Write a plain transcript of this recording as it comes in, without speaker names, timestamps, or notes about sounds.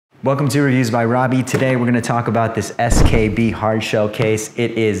Welcome to Reviews by Robbie. Today we're going to talk about this SKB hard shell case.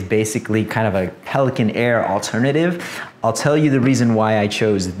 It is basically kind of a Pelican Air alternative. I'll tell you the reason why I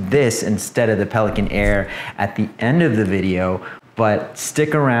chose this instead of the Pelican Air at the end of the video, but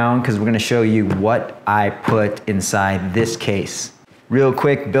stick around because we're going to show you what I put inside this case. Real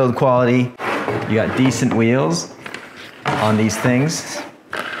quick build quality. You got decent wheels on these things.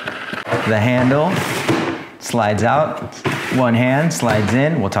 The handle slides out. One hand slides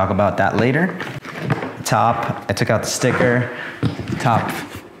in. We'll talk about that later. Top, I took out the sticker. Top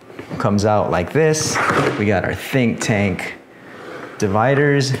comes out like this. We got our think tank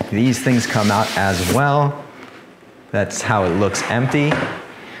dividers. These things come out as well. That's how it looks empty.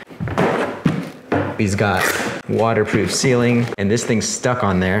 He's got waterproof sealing, and this thing's stuck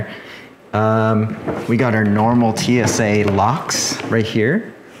on there. We got our normal TSA locks right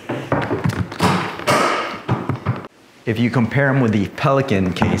here. If you compare them with the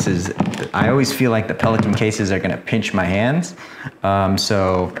Pelican cases, I always feel like the Pelican cases are gonna pinch my hands.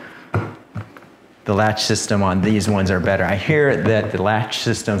 So the latch system on these ones are better. I hear that the latch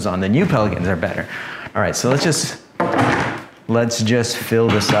systems on the new Pelicans are better. All right, so let's just fill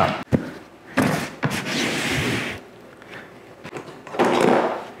this up.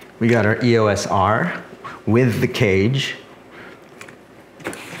 We got our EOS R with the cage.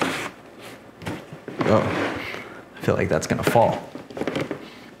 Oh. I feel like that's gonna fall.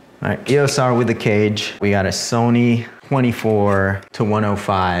 All right, EOS R with the cage. We got a Sony 24 to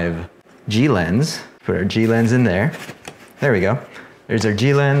 105 G lens. Put our G lens in there. There we go. There's our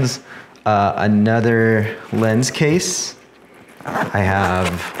G lens. Another lens case. I have,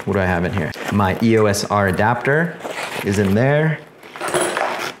 what do I have in here? My EOS R adapter is in there.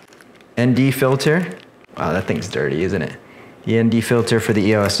 ND filter. Wow, that thing's dirty, isn't it? The ND filter for the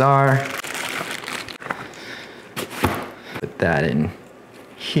EOS R. Put that in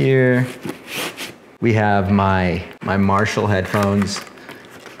here. We have my Marshall headphones.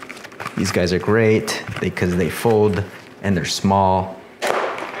 These guys are great because they fold and they're small.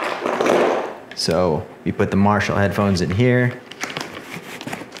 So we put the Marshall headphones in here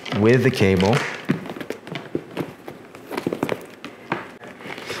with the cable.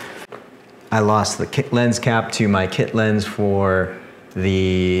 I lost the kit lens cap to my kit lens for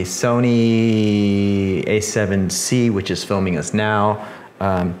the Sony A7C, which is filming us now.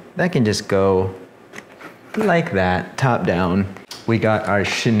 That can just go like that, top down. We got our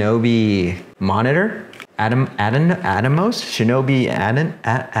Shinobi monitor, Atomos? Shinobi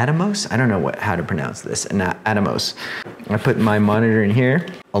Atomos? I don't know how to pronounce this, Atomos. I put my monitor in here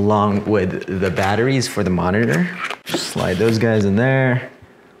along with the batteries for the monitor. Slide those guys in there.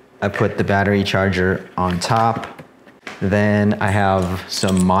 I put the battery charger on top. Then I have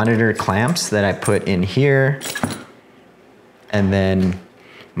some monitor clamps that I put in here. And then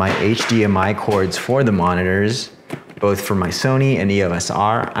my HDMI cords for the monitors, both for my Sony and EOS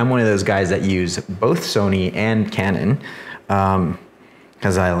R. I'm one of those guys that use both Sony and Canon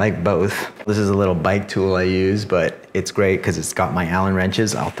because I like both. This is a little bike tool I use, but it's great because it's got my Allen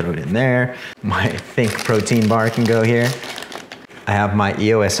wrenches. I'll throw it in there. My Think protein bar can go here. I have my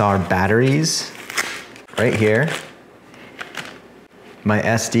EOS R batteries right here. My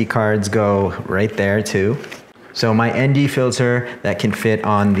SD cards go right there too. So my ND filter that can fit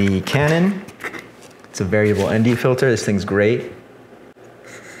on the Canon. It's a variable ND filter. This thing's great.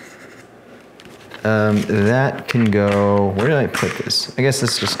 That can go, where did I put this? I guess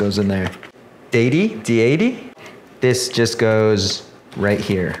this just goes in there. D80? This just goes right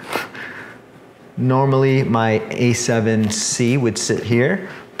here. Normally my A7C would sit here,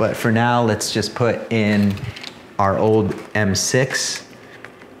 but for now let's just put in our old M6.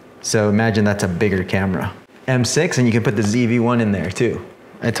 So imagine that's a bigger camera. M6, and you can put the ZV-1 in there too.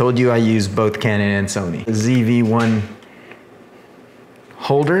 I told you I use both Canon and Sony. The ZV-1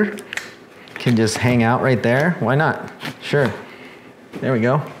 holder can just hang out right there. Why not? Sure. There we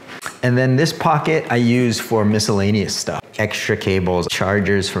go. And then this pocket I use for miscellaneous stuff. Extra cables,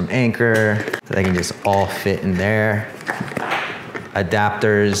 chargers from Anchor, so they can just all fit in there.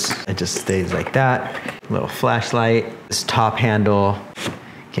 Adapters, it just stays like that. Little flashlight. This top handle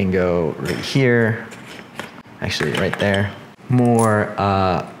can go right here. Actually, right there. More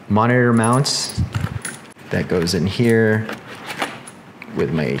monitor mounts that goes in here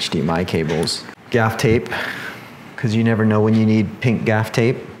with my HDMI cables. Gaff tape, because you never know when you need pink gaff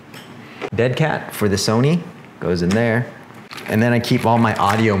tape. Dead cat for the Sony goes in there. And then I keep all my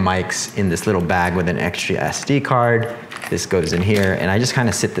audio mics in this little bag with an extra SD card. This goes in here, and I just kind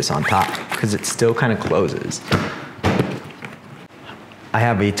of sit this on top because it still kind of closes. I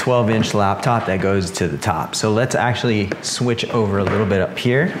have a 12-inch laptop that goes to the top. So let's actually switch over a little bit up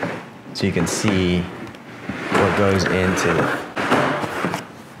here so you can see what goes into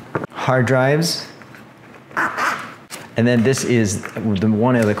hard drives. And then this is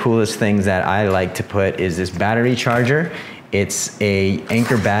one of the coolest things that I like to put is this battery charger. It's a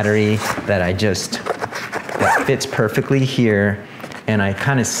Anker battery that fits perfectly here, and I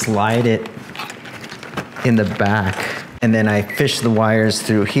kind of slide it in the back, and then I fish the wires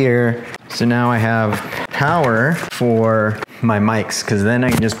through here. So now I have power for my mics, because then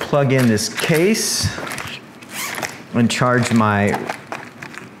I can just plug in this case and charge my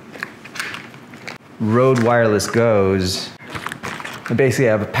Rode Wireless Goes. I basically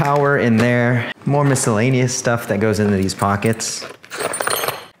have power in there, more miscellaneous stuff that goes into these pockets.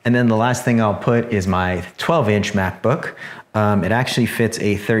 And then the last thing I'll put is my 12-inch MacBook. It actually fits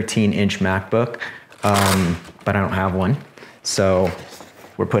a 13-inch MacBook, but I don't have one. So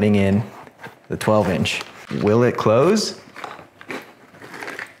we're putting in the 12-inch. Will it close?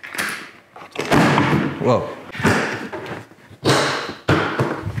 Whoa.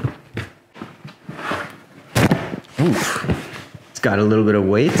 Oof. It's got a little bit of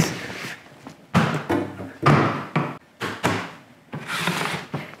weight.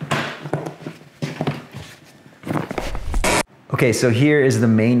 Okay, so here is the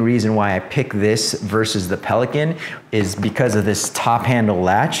main reason why I pick this versus the Pelican is because of this top handle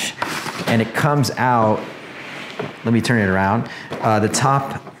latch, and it comes out, let me turn it around. The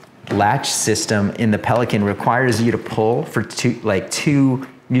top latch system in the Pelican requires you to pull for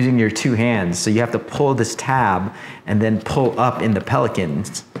using your two hands. So you have to pull this tab and then pull up in the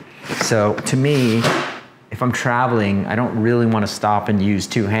Pelicans. So to me, if I'm traveling, I don't really want to stop and use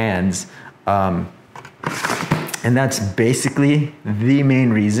two hands. And that's basically the main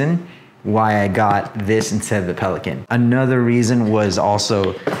reason why I got this instead of the Pelican. Another reason was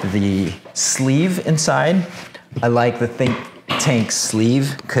also the sleeve inside. I like the Think Tank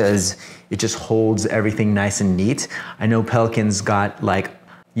sleeve because it just holds everything nice and neat. I know Pelican's got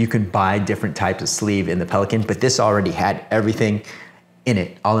you can buy different types of sleeve in the Pelican, but this already had everything in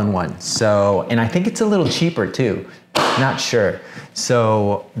it, all in one. So, and I think it's a little cheaper too, not sure.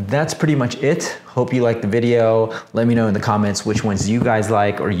 So that's pretty much it. Hope you liked the video. Let me know in the comments which ones you guys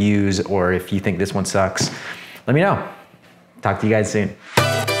like or use, or if you think this one sucks, let me know. Talk to you guys soon.